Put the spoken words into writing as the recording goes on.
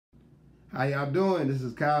How y'all doing? This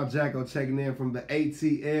is Kyle Jacko checking in from the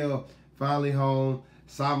ATL. Finally home.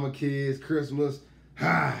 Saw my kids, Christmas,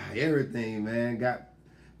 everything, man. Got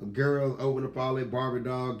a girl open up all their Barbie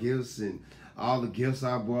doll gifts and all the gifts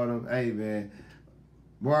I bought them. Hey, man,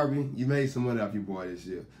 Barbie, you made some money off your boy this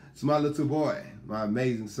year. It's my little boy, my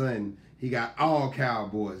amazing son. He got all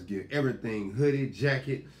Cowboys gear, everything, hoodie,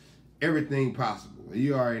 jacket, everything possible.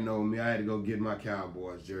 You already know me. I had to go get my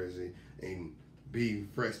Cowboys jersey and be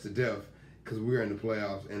fresh to death because we're in the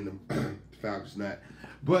playoffs and the Falcons not.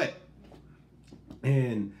 But,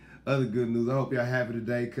 and other good news, I hope y'all happy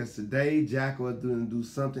today because today Jacko is going to do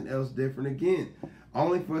something else different again.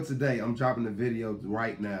 Only for today, I'm dropping the video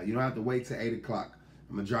right now. You don't have to wait till 8 o'clock.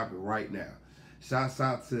 I'm going to drop it right now. Shouts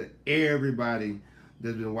out to everybody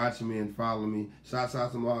that's been watching me and following me. Shouts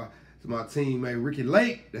out to my teammate Ricky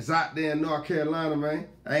Lake that's out there in North Carolina, man.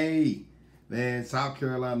 Hey, man, South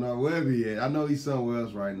Carolina, wherever he is. I know he's somewhere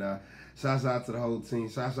else right now. Shouts out to the whole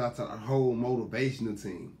team. Shouts out to the whole motivational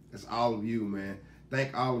team. That's all of you, man.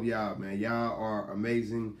 Thank all of y'all, man. Y'all are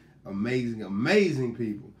amazing, amazing, amazing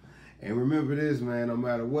people. And remember this, man, no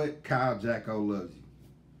matter what, Kyle Jacko loves you.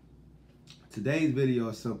 Today's video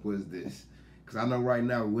is simple as this. Because I know right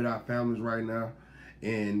now we're with our families right now.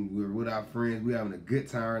 And we're with our friends. We're having a good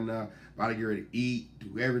time right now. About to get ready to eat,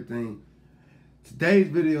 do everything. Today's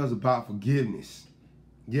video is about forgiveness.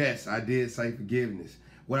 Yes, I did say forgiveness.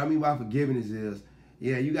 What I mean by forgiveness is,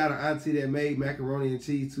 yeah, you got an auntie that made macaroni and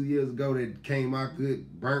cheese 2 years ago that came out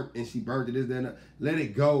good, burnt, and she burnt it, this, that, and that. Let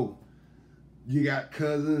it go. You got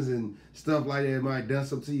cousins and stuff like that might have done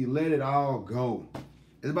something to you. Let it all go.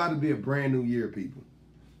 It's about to be a brand new year, people.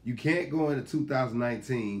 You can't go into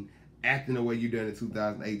 2019 acting the way you done in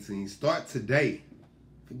 2018. Start today.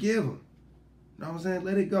 Forgive them. You know what I'm saying?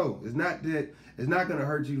 Let it go. It's not going to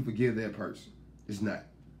hurt you to forgive that person. It's not.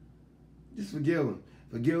 Just forgive them.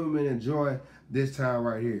 Forgive them and enjoy this time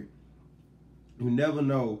right here. You never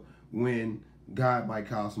know when God might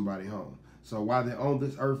call somebody home. So while they're on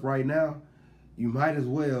this earth right now, you might as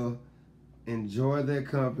well enjoy their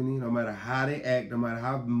company, no matter how they act, no matter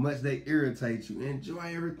how much they irritate you.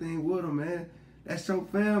 Enjoy everything with them, man. That's your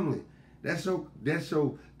family. That's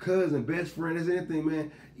your cousin, best friend, that's anything,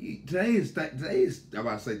 man. Today is I'm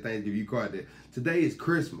about to say Thanksgiving, you caught that. Today is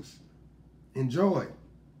Christmas. Enjoy.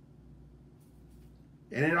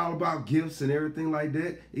 It ain't all about gifts and everything like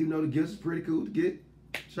that, even though the gifts is pretty cool to get.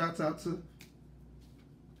 Shouts out to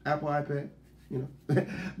Apple iPad, you know.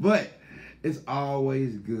 But it's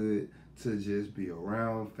always good to just be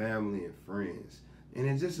around family and friends and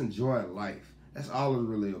then just enjoy life. That's all it's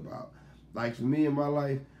really about. Like for me in my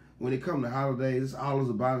life, when it comes to holidays, it's all it's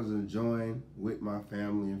about is enjoying with my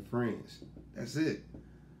family and friends. That's it.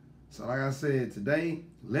 So like I said, today,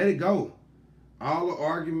 let it go. All the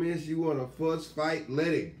arguments you want to fuss, fight, let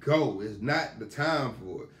it go. It's not the time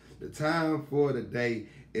for it. The time for the day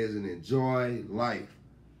is an enjoy life.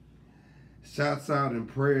 Shouts out and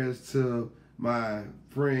prayers to my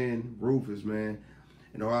friend Rufus, man.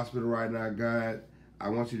 In the hospital right now, God, I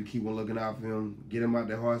want you to keep on looking out for him. Get him out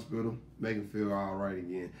the hospital. Make him feel all right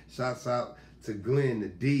again. Shouts out to Glenn, the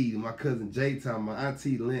D, my cousin J-Tom, my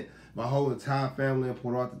auntie Lynn, my whole entire family in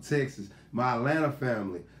Port Arthur, Texas, my Atlanta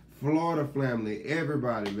family, Florida family,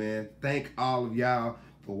 everybody, man. Thank all of y'all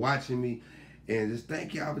for watching me. And just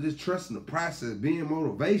thank y'all for just trusting the process, being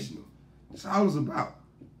motivational. That's all it's about.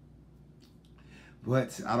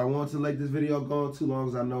 But I don't want to let this video go on too long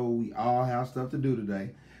because I know we all have stuff to do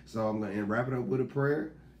today. So I'm going to wrap it up with a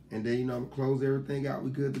prayer. And then, I'm going to close everything out. We're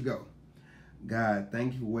good to go. God,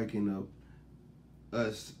 thank you for waking up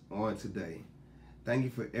us on today. Thank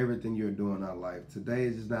you for everything you're doing in our life. Today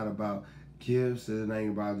is just not about gifts. It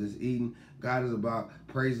ain't about just eating. God is about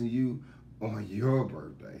praising you on your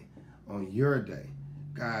birthday, on your day.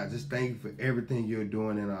 God, just thank you for everything you're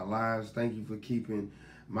doing in our lives. Thank you for keeping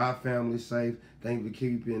my family safe. Thank you for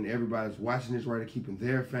keeping everybody that's watching this right, keeping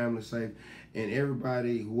their family safe. And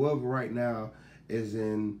everybody, whoever right now is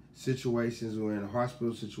in situations or in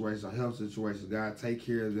hospital situations or health situations, God, take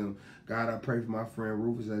care of them. God, I pray for my friend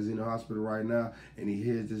Rufus that's in the hospital right now and he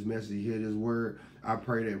hears this message, he hears this word. I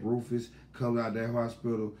pray that Rufus comes out of that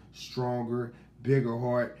hospital stronger, bigger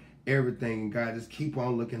heart, everything. And God, just keep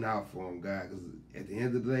on looking out for him, God, because at the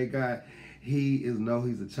end of the day, God, he's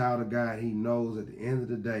a child of God. He knows at the end of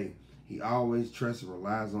the day, he always trusts and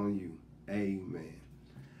relies on you. Amen.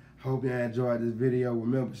 Hope you enjoyed this video.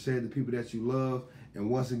 Remember, share the people that you love.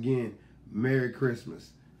 And once again, Merry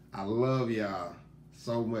Christmas. I love y'all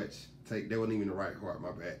so much. That wasn't even the right heart,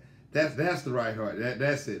 my bad. That's the right heart.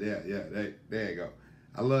 That's it. Yeah. There you go.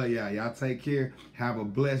 I love y'all. Y'all take care. Have a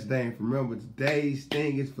blessed day. And remember, today's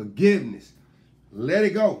thing is forgiveness. Let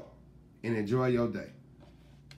it go. and enjoy your day.